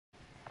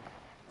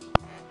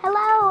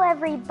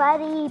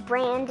everybody,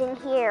 Brandon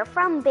here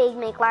from Big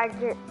Make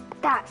Larger.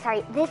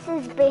 This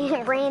is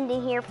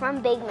Brandon here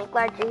from Big Make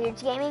Larger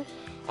Huge Gaming,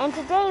 and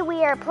today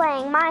we are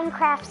playing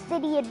Minecraft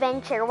City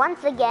Adventure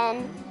once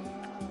again.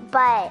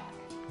 But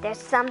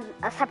there's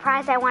a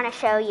surprise I want to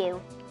show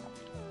you.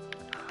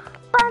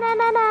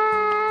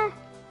 Ba-na-na-na!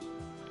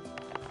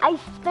 I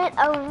spent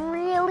a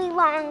really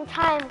long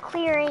time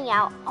clearing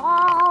out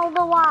all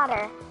the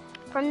water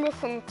from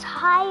this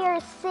entire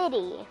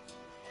city.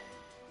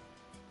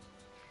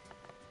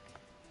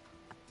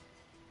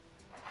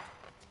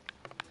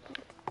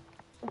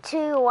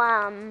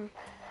 To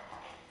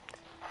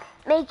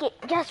make it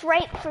just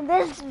right for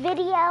this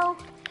video,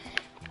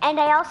 and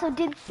I also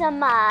did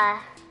some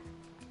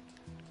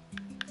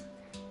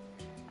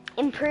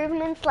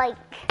improvements, like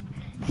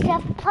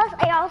stuff. Plus,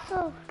 I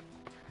also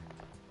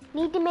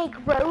need to make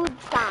road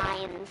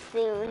signs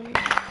soon.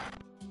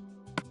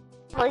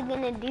 Probably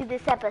gonna do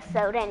this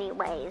episode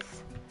anyways,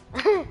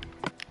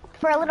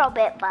 for a little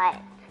bit. But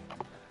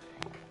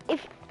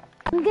if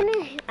I'm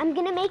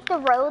gonna make the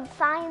road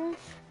signs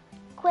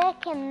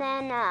quick, and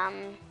then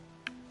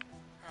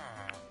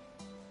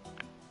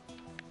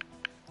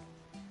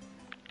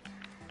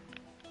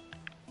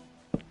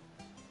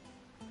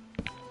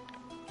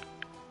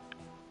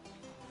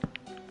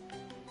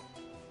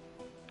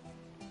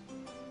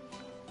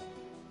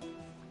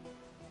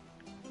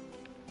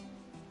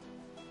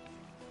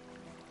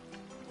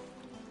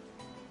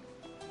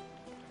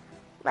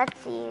let's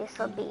see, this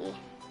will be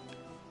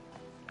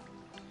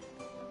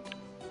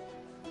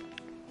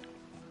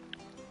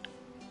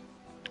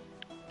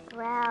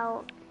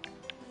Route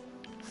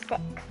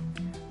 6.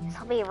 This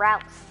will be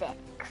Route 6.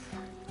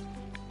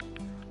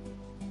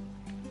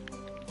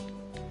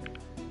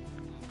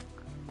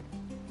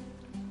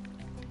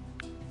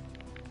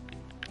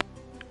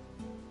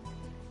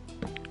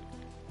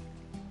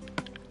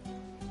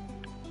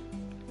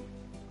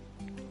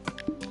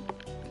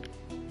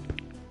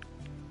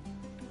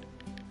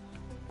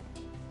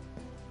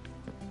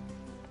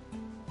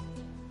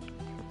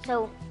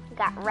 So we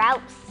got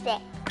Route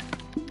 6.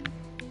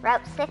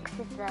 Route 6 is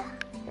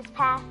this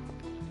path.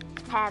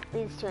 This path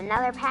leads to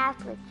another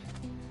path, which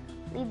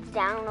leads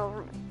down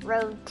a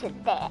road to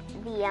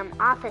the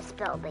office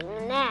building.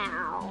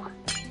 Now,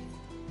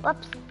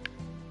 whoops,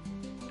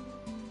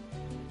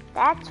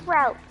 that's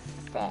Route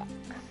 6.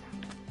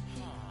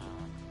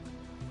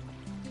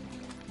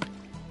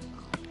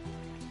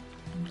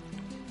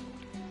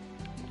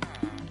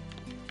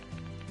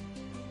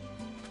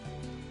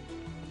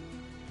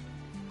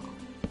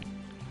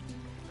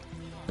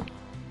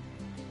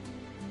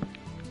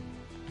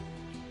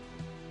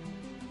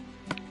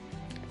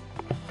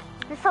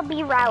 This will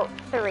be Route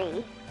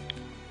 3.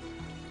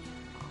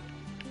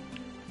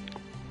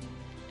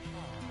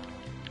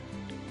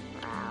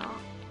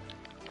 Route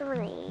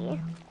 3.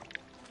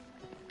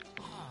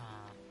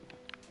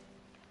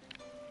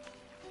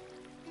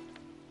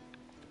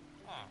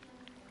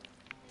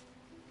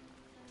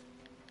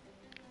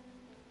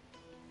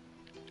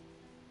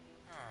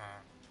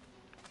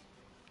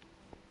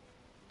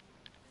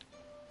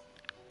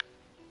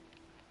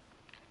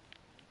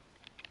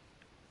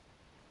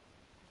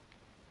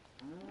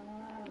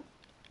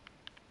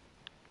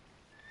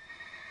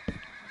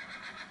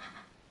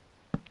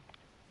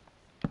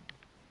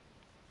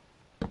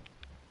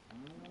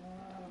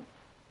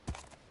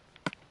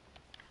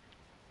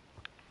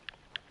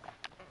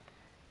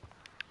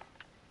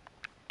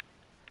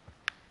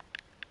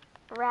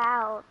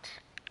 Route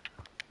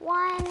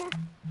 1.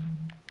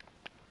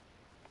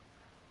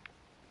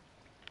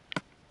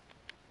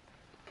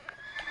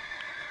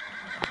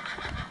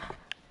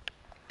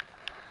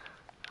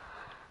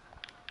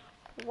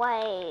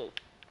 White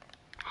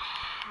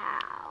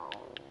House.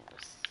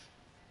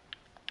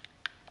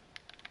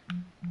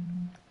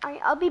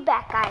 Alright, I'll be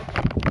back, guys.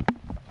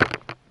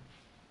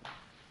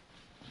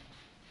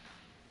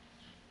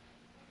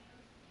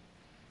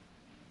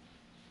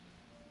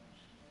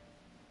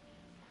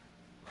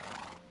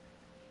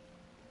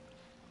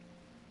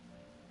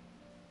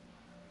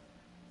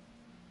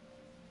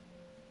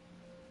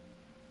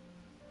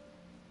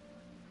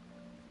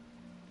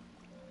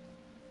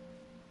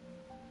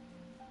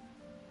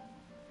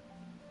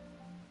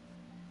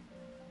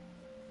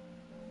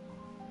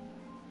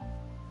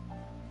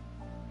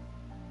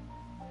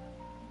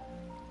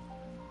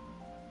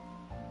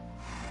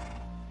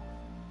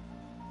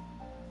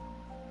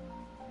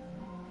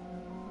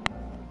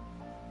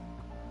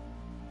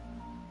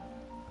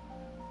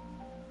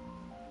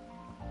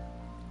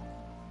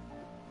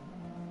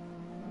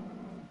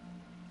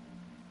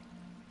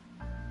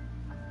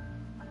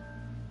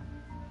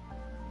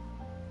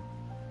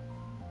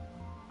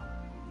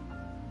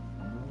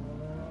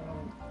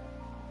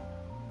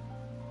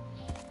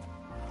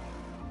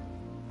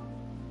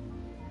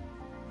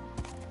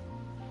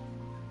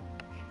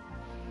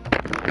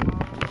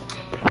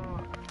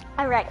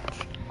 Alright,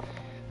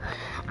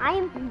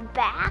 I'm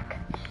back.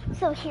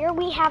 So here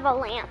we have a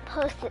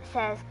lamppost that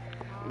says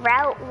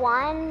Route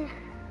 1,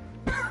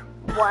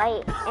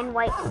 white and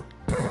white.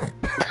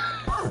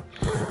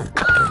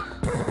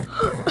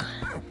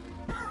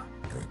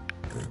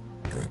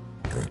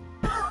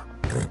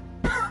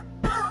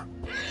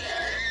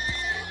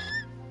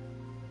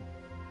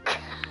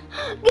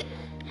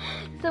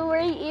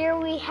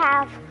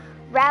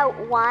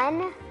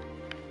 1,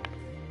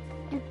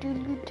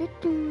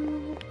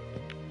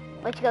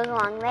 which goes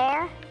along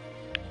there,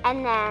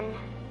 and then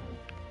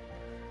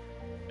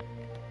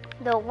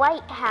the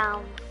White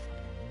House.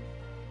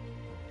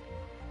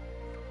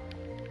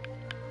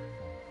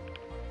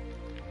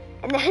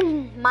 And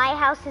then my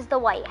house is the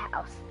White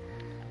House.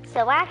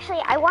 So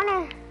actually, I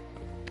want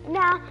to,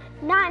 no,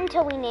 not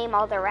until we name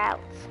all the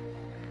routes.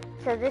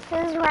 So this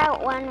is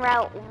Route 1,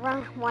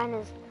 Route 1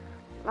 is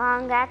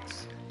long,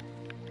 that's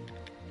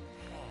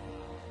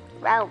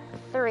Route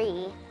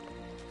 3.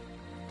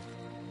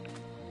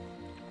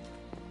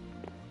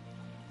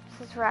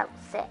 This is Route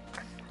 6.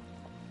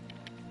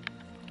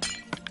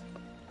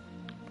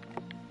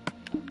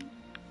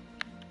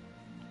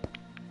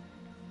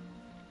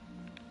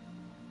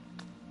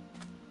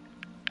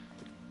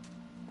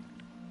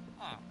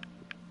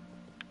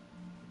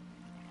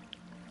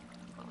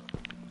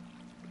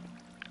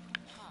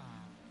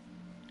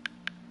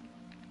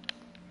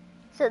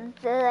 So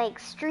the like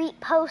street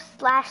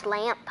post /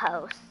 lamp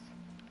post.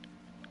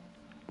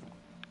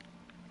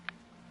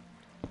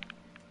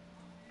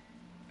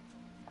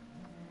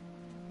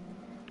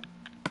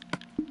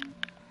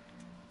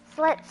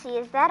 So let's see,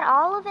 is that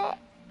all of it?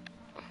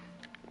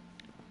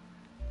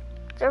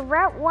 So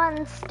Route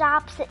 1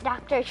 stops at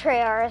Dr.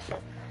 Trevor's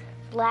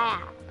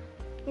lab.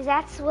 Because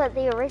that's what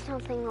the original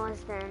thing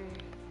was then.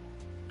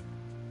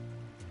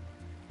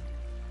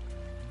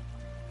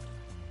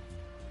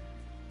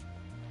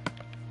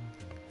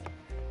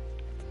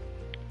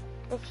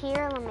 It's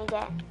here, let me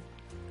get.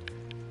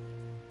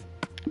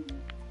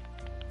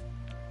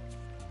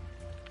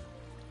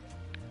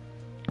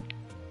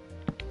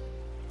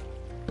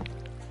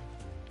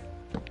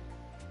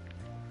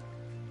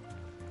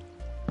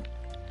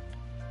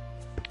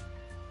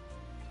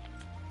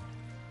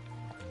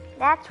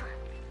 That's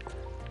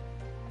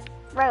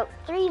Route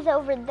 3's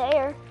over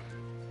there.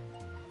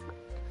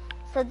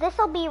 So this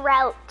will be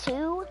Route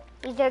 2,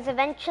 because there's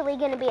eventually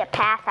going to be a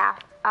path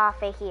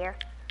off of here.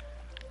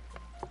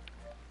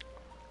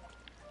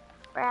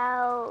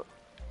 Route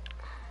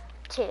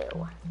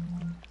 2.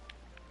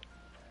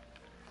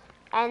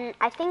 And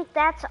I think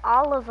that's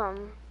all of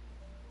them.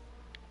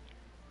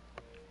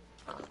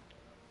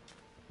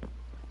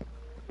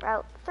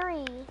 Route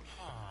 3.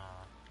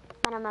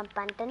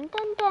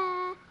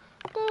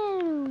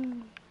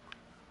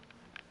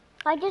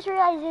 I just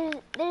realized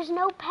there's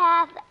no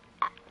path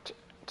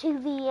to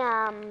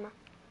the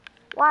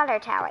water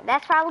tower.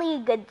 That's probably a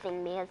good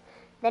thing, because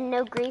then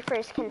no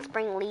griefers can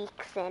spring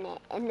leaks in it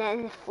and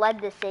then flood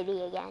the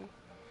city again.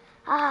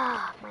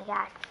 Oh my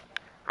gosh.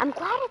 I'm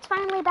glad it's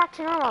finally back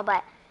to normal,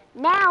 but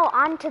now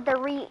on to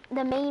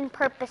the main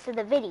purpose of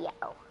the video.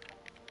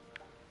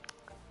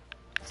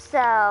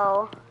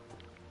 So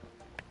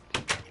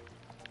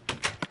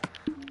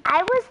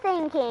I was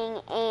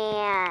thinking,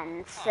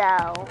 and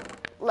so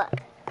look,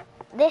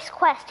 this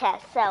quest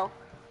test. So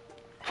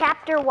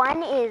chapter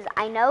 1 is,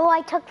 I know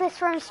I took this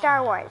from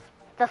Star Wars,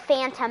 The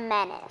Phantom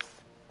Menace.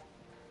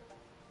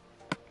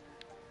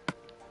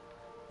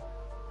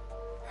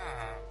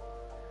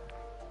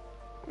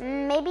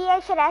 Maybe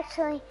I should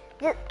actually,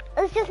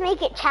 let's just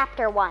make it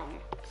chapter 1.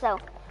 So,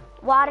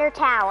 Water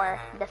Tower,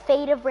 The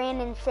Fate of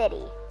Brandon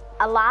City,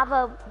 the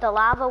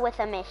lava with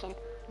a mission,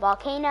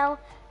 Volcano,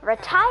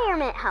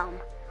 Retirement Home.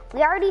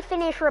 We already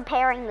finished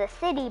repairing the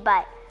city,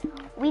 but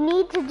we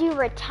need to do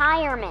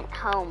Retirement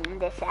Home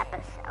this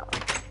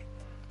episode.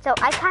 So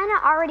I kind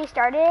of already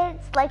started it.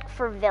 It's like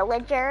for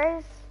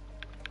villagers,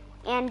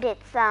 and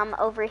it's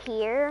over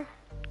here.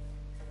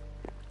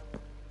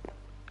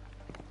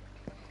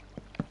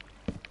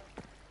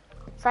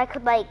 So I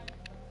could like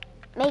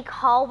make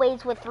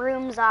hallways with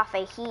rooms off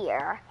of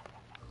here.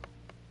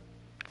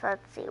 So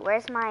let's see,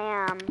 where's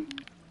my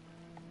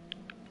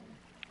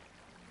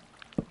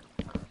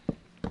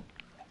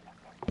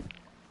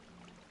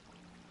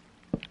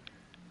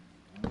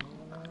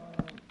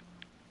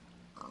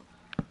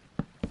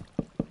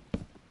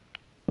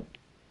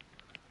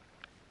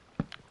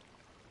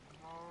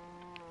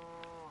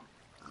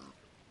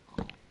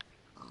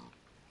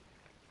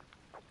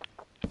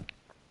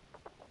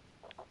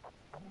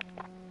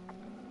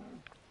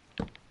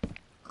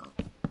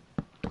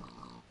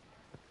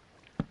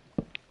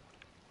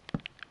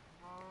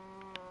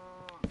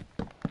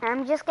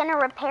I'm just gonna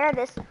repair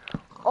this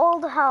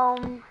old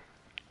home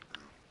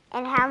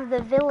and have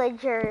the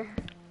villager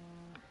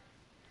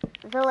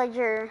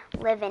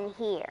live in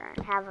here,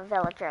 and have a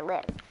villager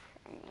live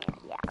in here,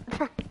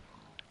 yeah.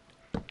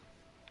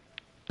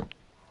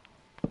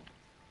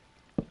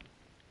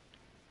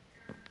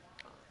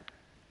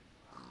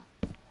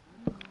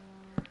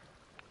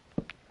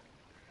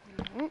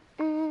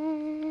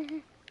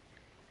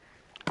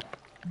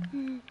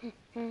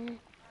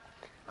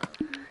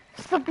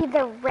 This will be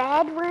the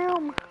red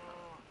room.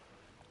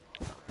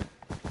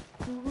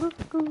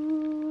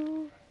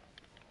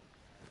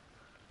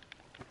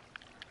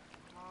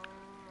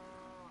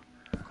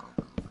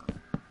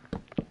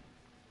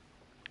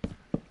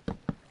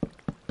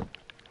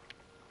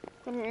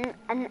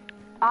 An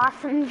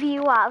awesome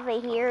view over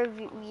here of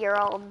your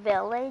old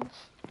village.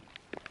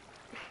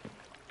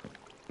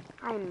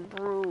 I'm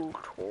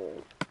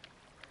brutal.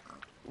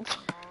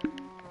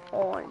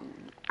 Oh,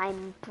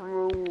 I'm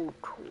brutal.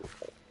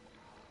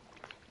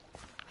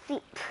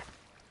 See,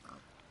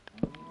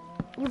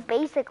 you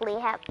basically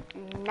have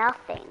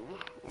nothing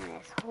in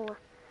this whole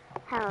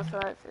house. So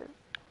let's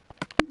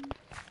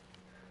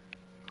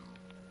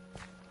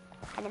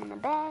head in the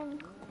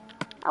bed.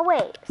 Oh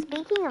wait,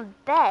 speaking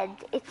of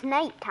beds, it's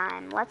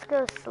nighttime. Let's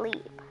go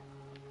sleep.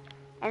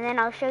 And then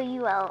I'll show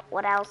you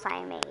what else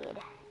I made.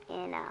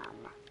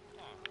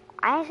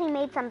 I actually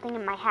made something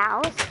in my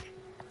house.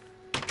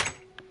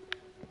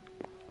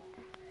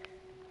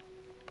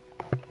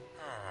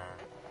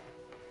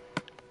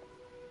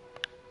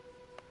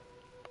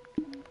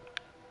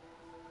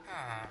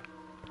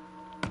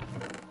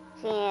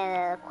 See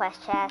the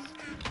quest chest.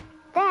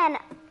 Then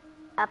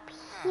up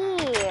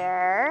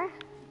here,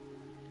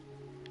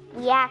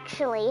 we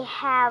actually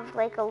have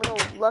like a little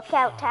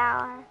lookout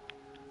tower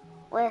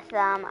with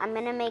I'm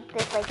gonna make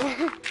this like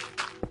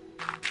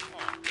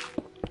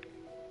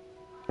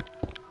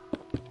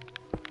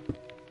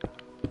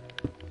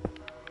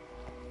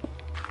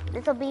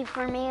this will be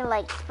for me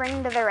like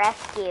spring to the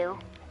rescue.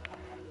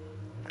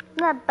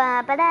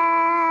 Ba-ba-da-ba-ba-da.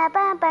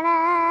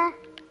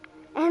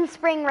 And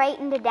spring right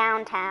into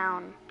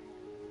downtown.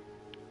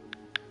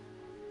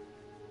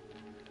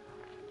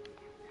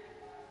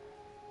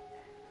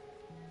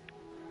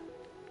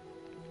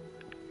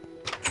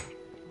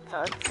 So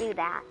let's do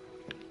that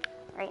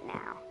right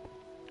now.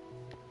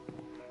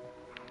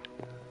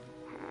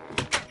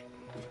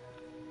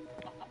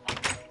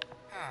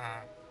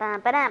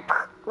 Ba-ba-da.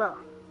 Whoa.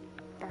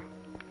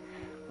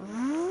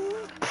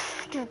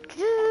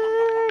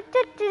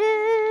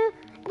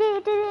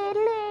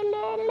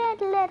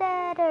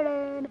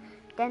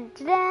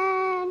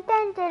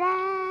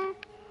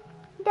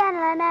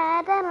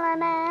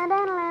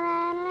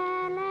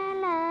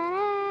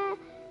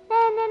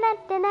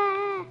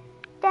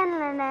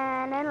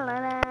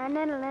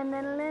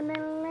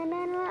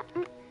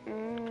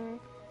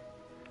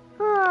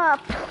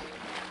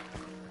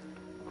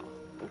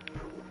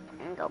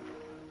 Go.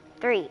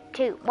 3,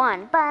 2,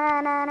 1.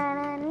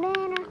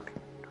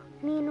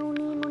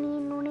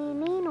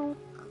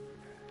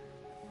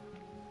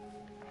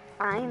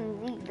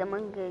 I'm Zeke the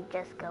monkey.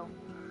 Just go.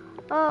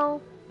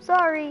 Oh,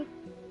 sorry.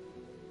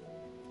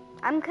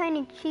 I'm kind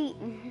of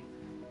cheating.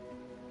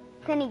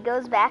 Then he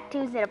goes back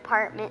to his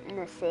apartment in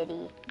the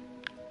city.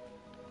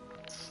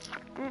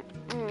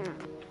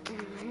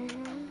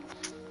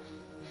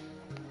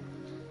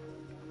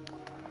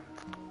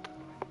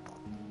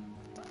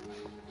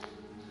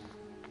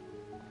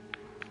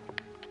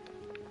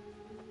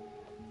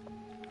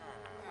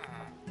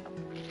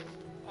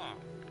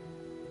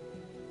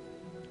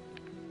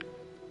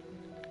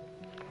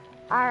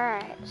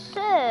 Alright,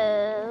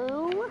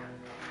 so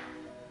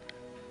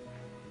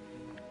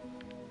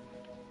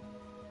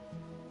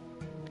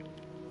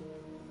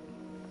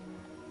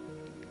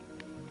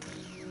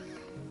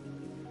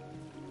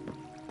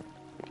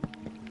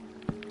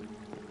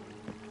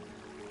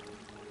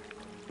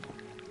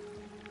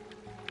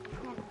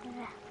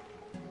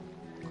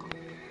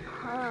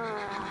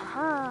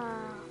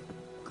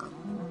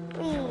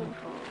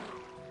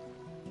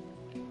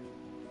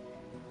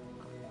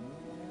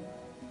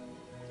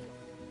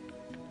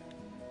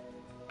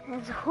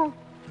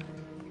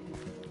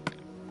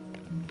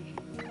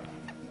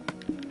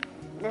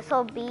this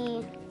will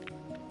be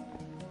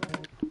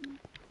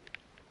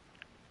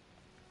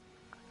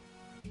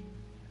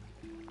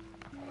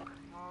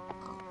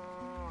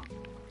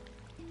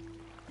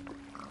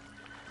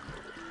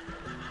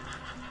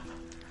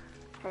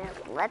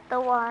just let the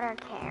water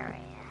carry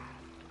it.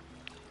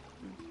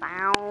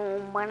 Bow,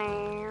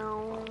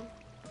 ba-dow.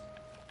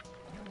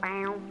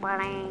 Bow,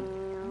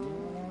 ba-dow.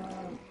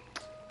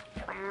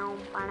 Bow,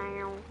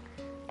 ba-dow.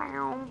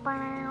 Bow, ba-dow. Bow,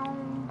 ba-dow.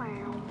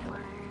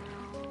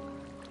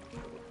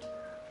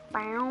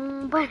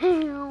 Bow,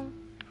 ba-dow.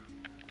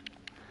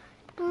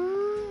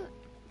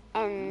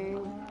 And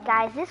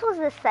guys, this was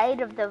the site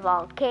of the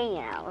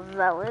volcano,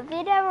 so if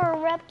it ever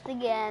erupts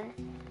again,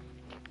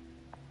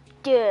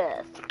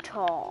 death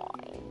time.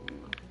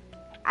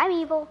 I'm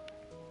evil.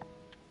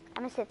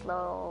 I'm a Sith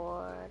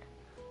Lord.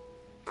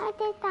 At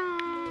this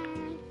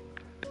time.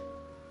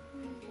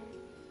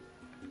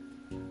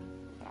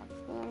 That's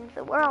the end of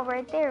the world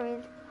right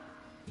there.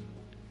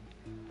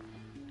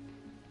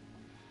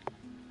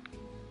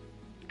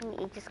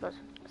 It just goes,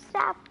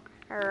 stop,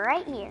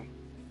 right here.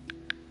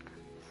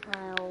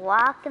 So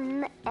walk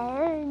on the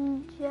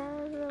edge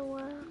of the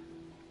world.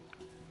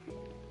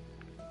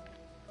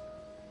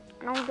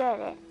 I don't get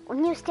it.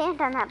 When you stand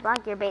on that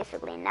block, you're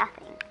basically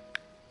nothing.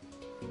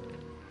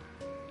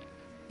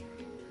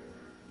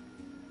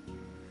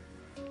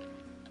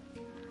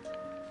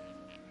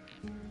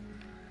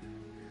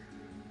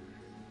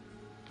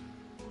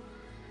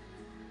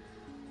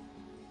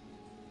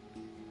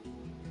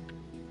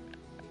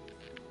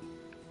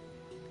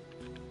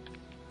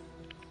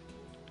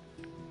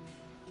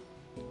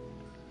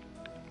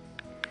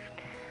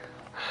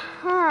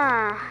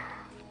 Huh.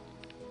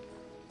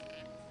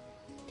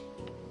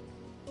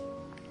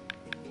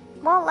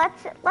 Well,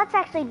 let's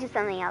actually do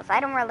something else. I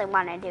don't really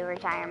want to do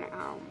retirement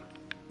home.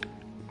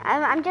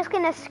 I'm just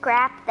gonna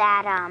scrap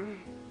that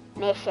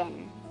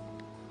mission.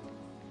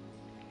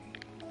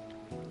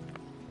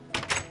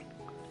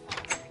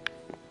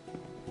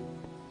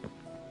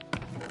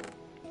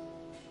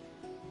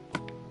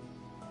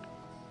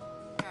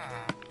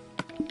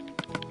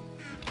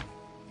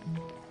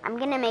 I'm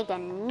gonna make a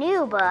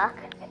new book.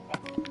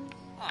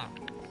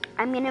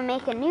 I'm gonna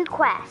make a new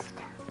quest.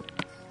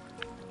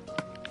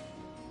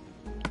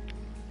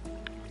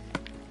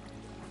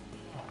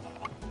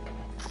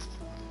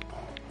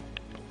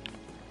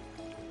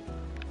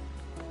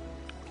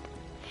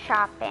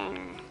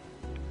 Shopping.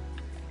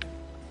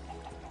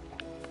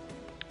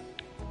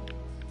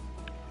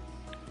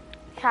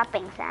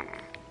 Shopping center.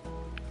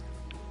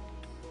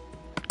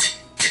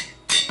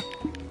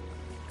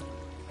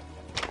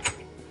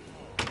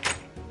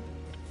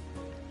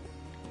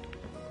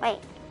 Wait.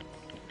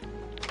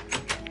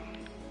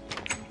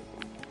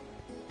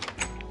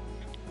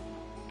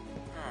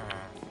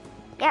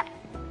 Yep.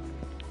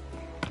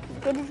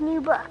 Get his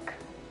new book.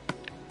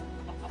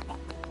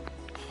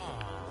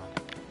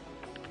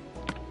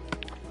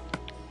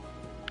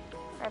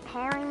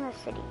 Repairing the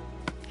city.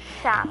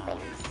 Shopping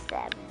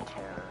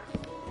center.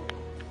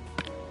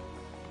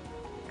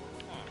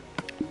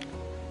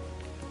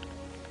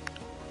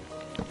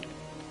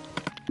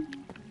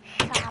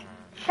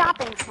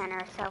 Shopping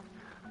center, so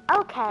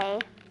okay.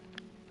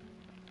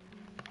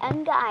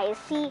 And guys,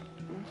 see,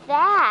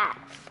 that's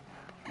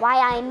why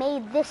I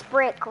made this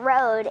brick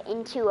road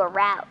into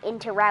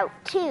Route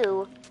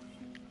 2.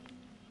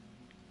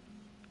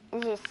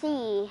 As you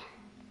see,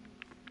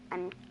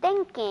 I'm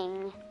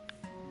thinking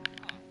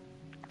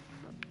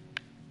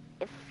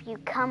if you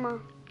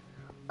come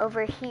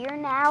over here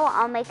now,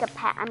 I'm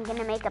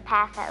gonna make a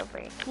path over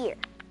here.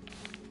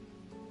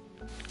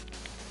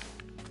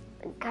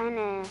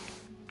 Kinda,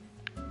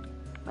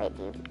 wait,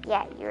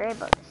 yeah, you're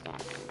able to stand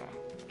kinda.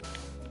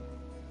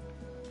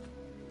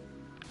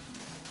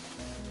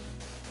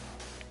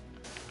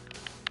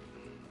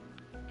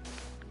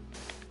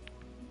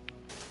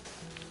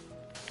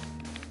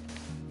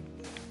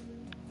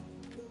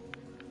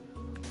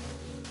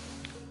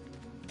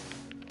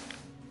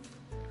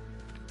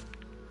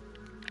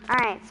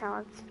 Alright, so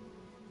let's,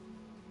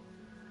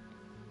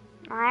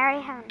 I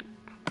already have,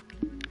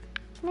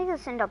 make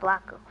this into a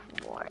block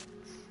of quartz.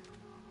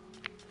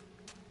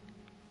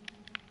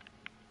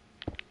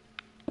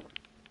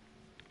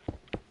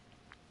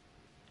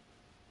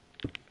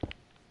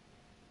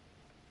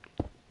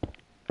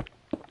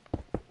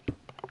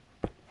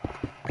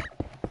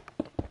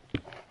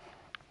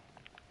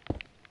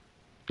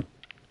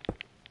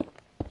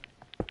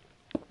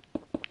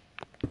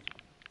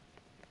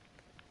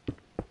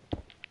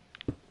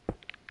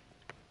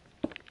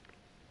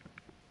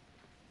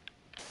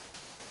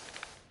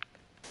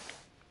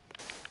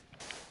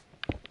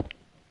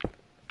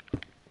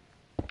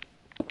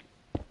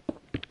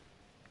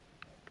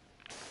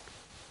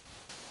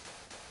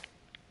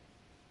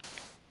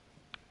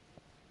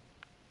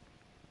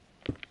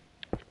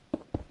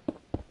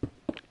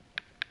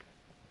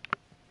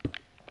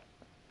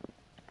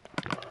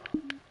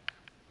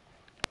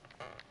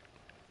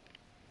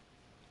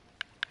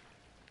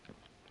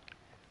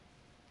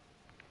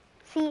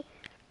 See,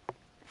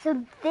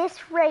 so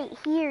this right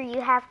here, you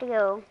have to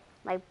go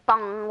like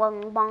bong,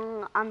 bong,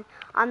 bong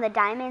on the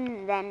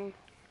diamond. Then it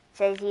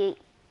says the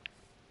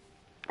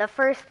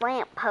first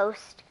lamp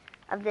post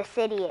of the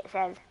city. It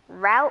says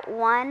Route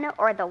 1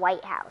 or the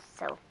White House.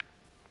 So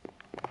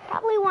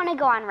probably want to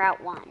go on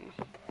Route 1.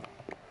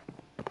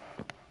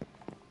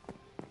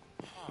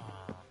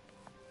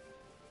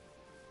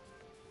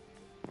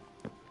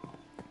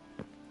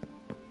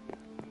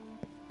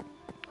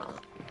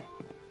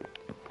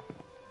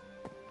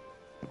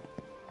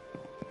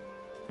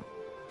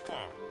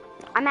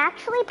 I'm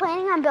actually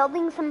planning on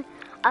building some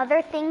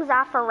other things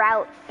off of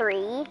Route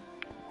 3.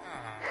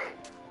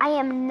 I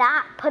am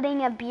not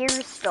putting a beer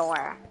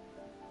store.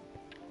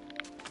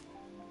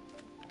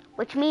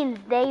 Which means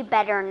they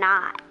better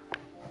not.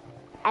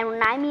 And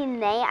when I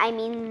mean they, I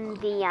mean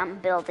the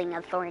building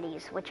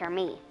authorities, which are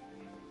me.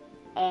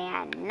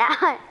 And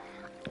not,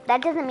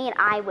 that doesn't mean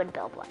I would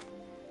build one.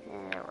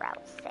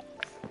 Route 6.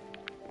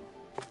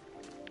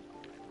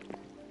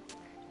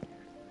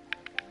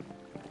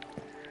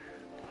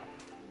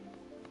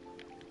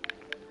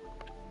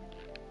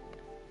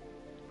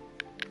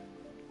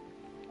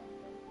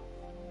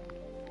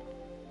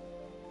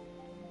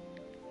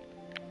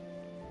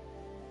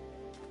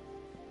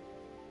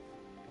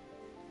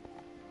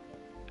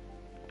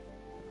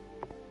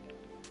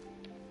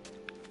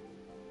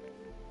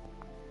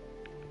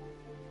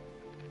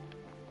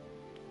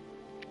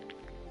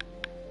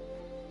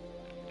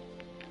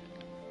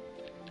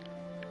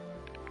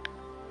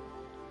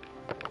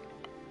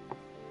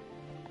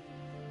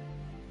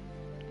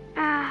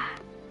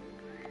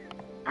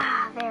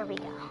 There we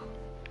go.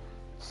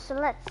 So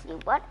let's see,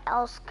 what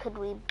else could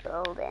we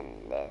build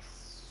in this?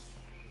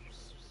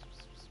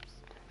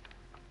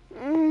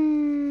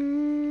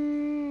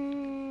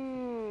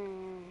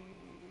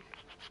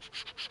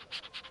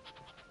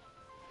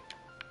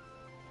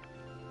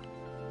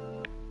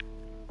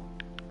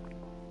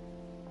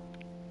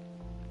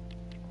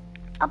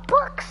 A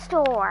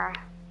bookstore.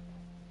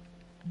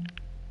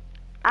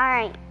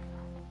 Alright.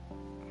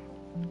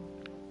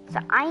 So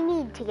I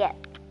need to get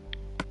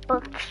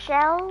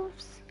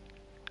bookshelves.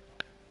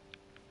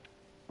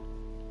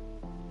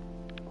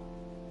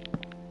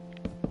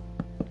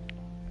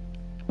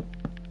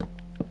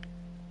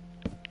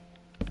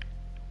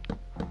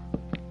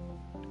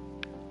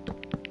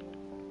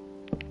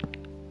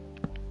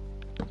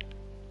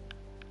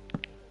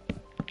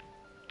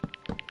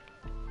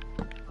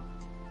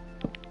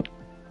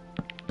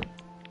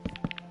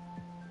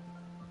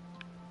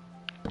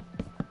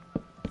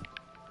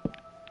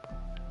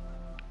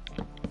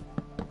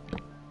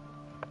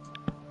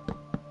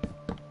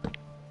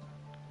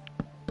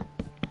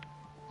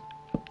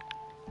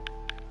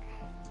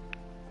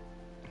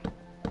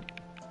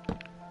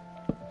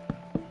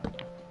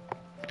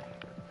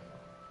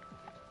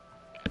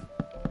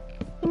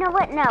 You know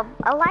what? No,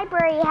 a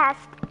library has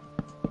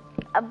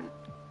a...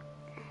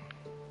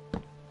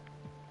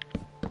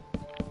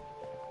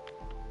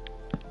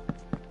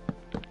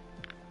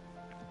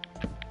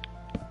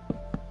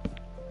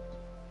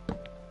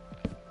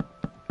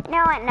 You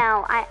know what?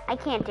 No, I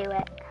can't do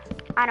it.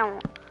 I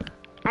don't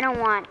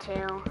want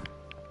to.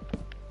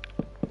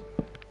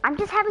 I'm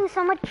just having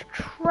so much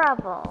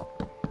trouble.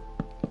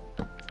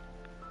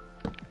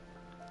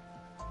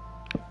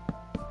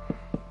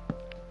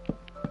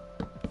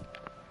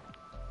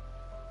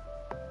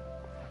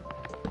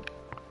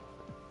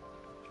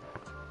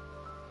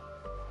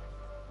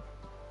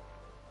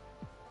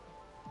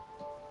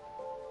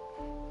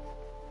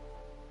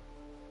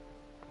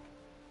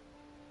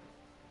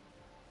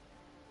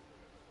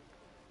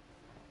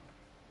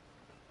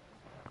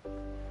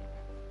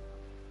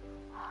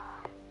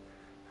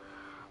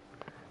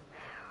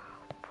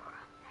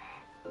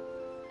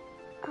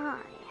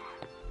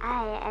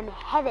 I am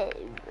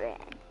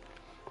Heatherbrand.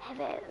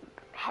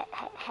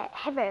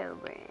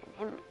 Heatherbrand.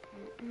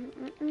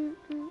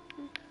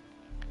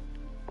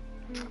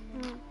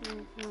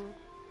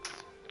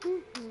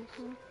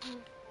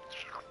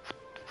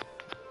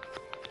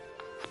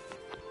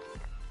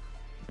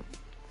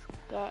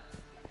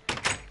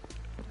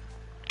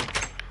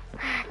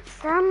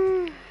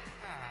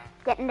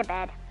 Get into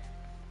bed.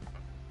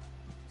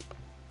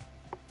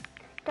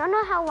 Don't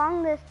know how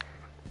long this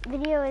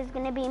video is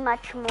gonna be.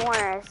 Much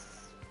more.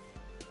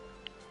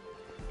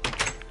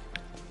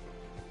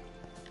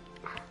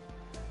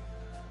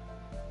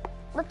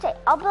 Let's say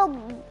I'll build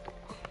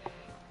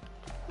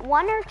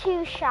 1 or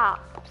 2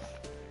 shops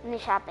in the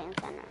shopping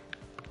center.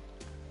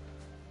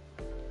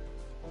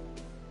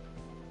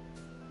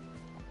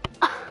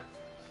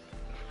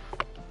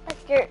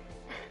 Let's do it.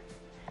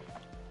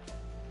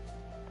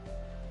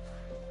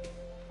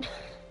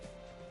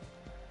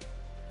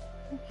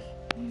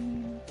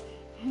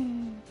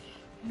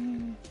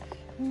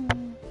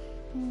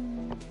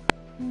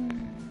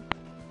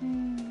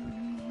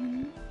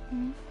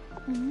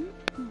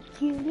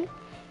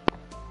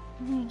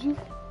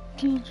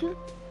 Did you?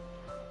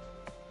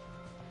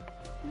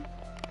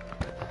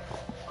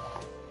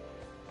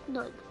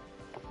 No.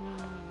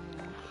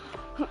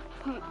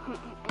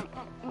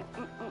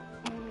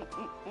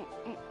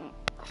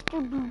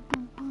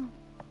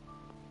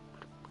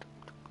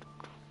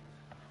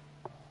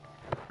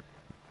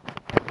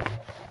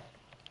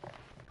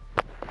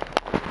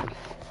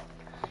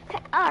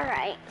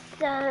 Alright,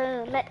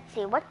 so let's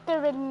see, what do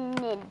we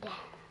need?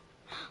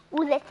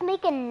 Ooh, let's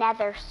make a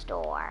nether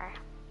store.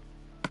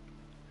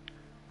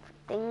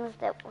 Things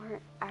that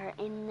are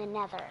in the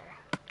nether.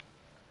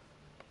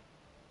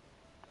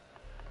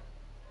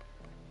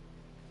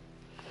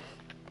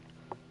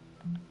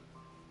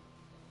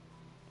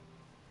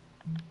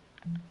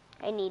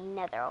 I need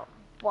nether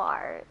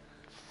warts.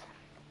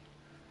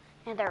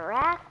 Nether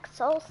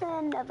racks, also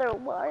nether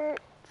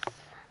warts.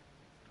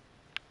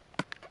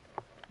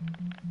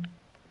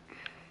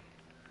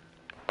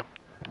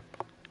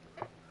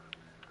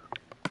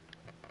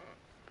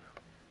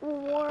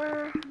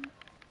 Or,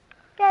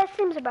 yeah, it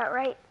seems about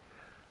right.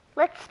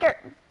 Let's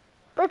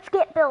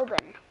get building.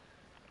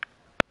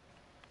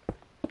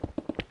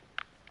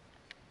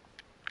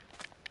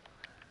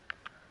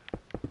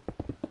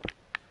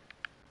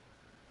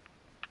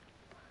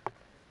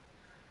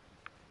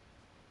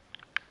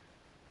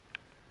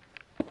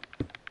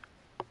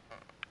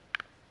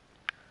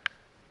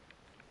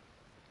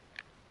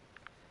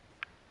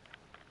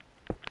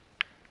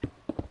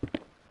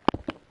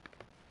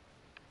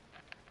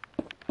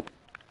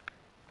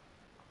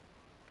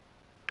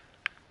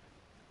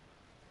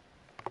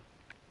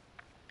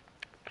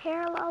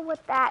 Parallel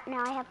with that,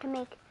 now I have to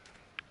make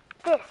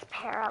this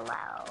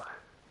parallel.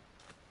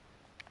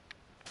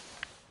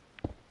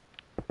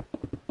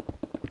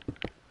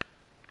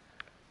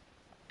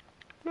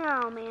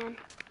 No, man.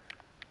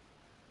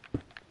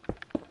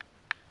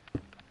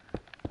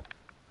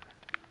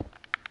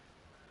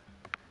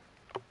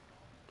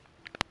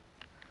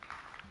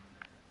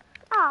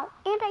 Oh,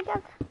 and I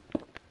got...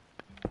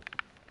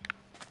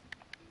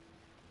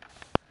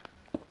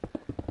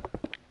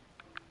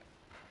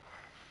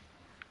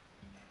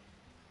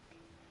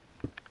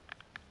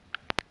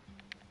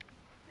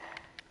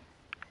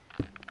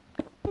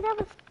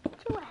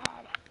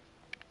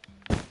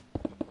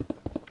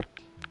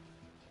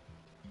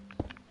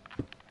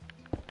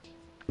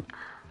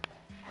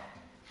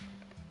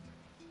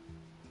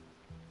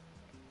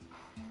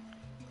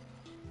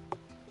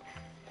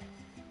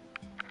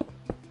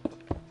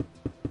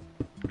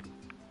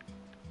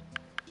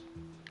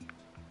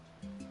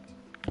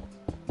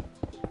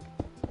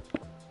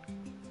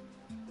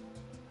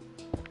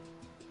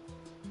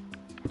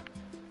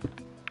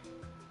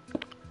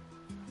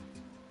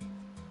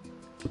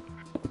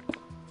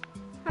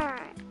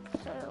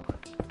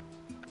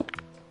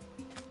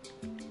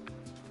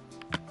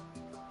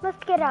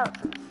 Let's get out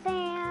some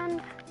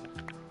sand.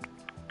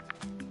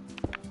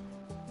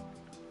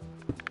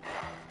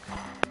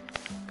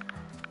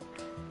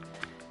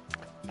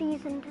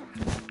 These into...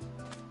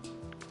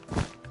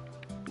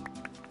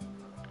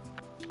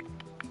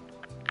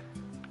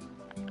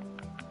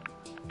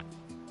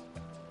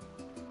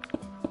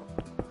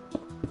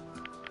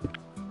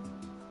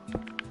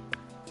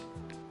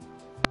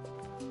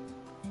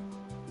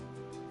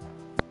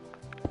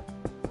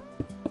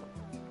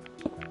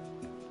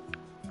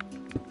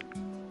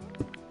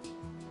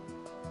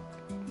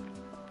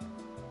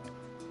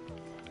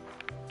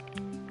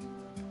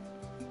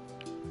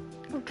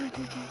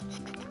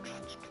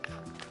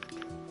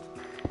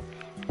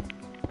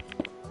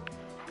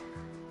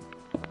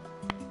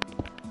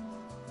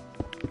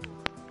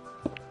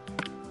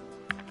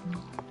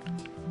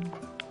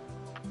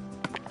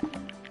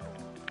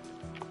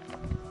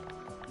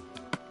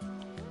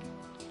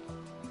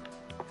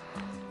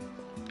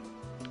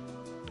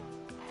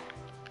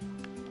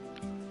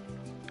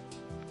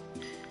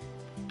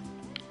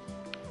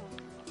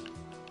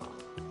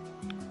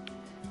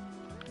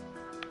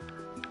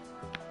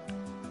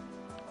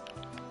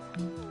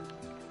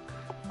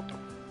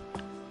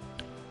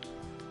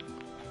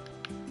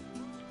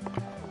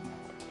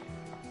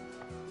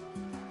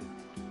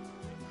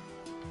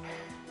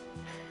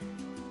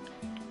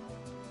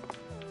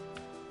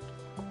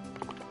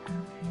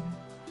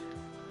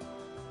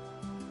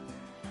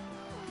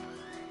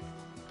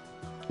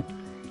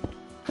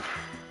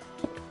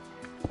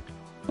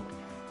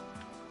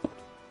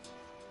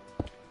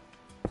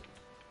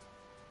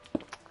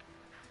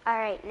 All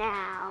right,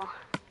 now.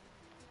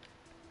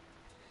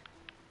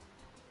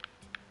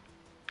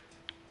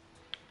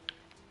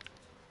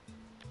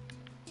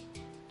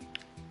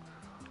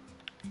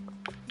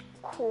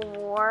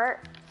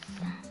 Quartz.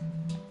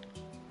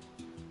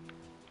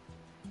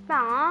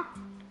 Aw.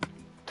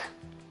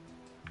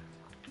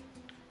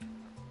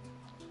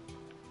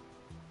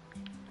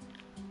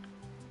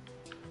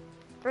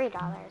 $3.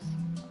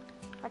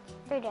 What's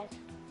 $3?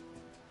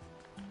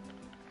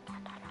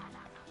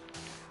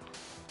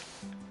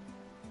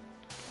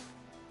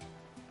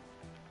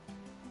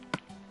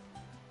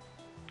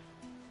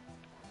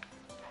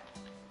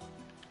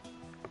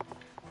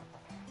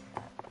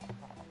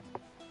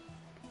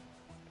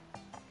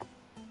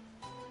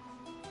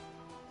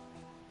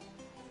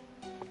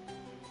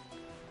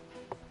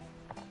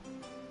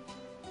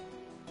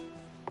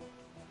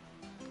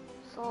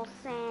 Soul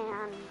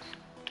sand.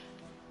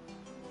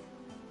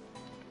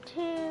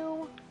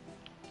 2.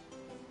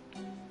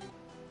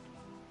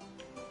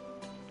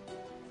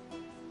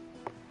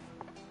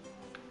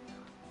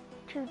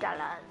 $2.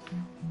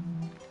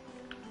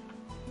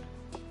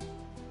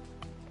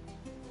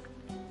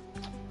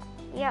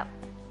 Yep.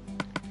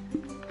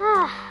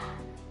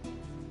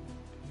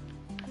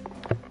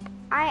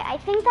 I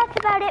think that's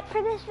about it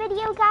for this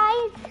video,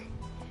 guys.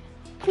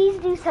 Please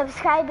do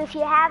subscribe if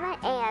you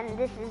haven't, and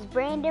this is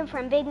Brandon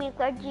from Big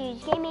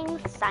McLarge Gaming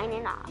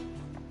signing off.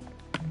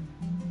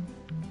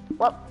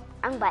 Whoop,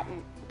 wrong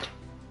button.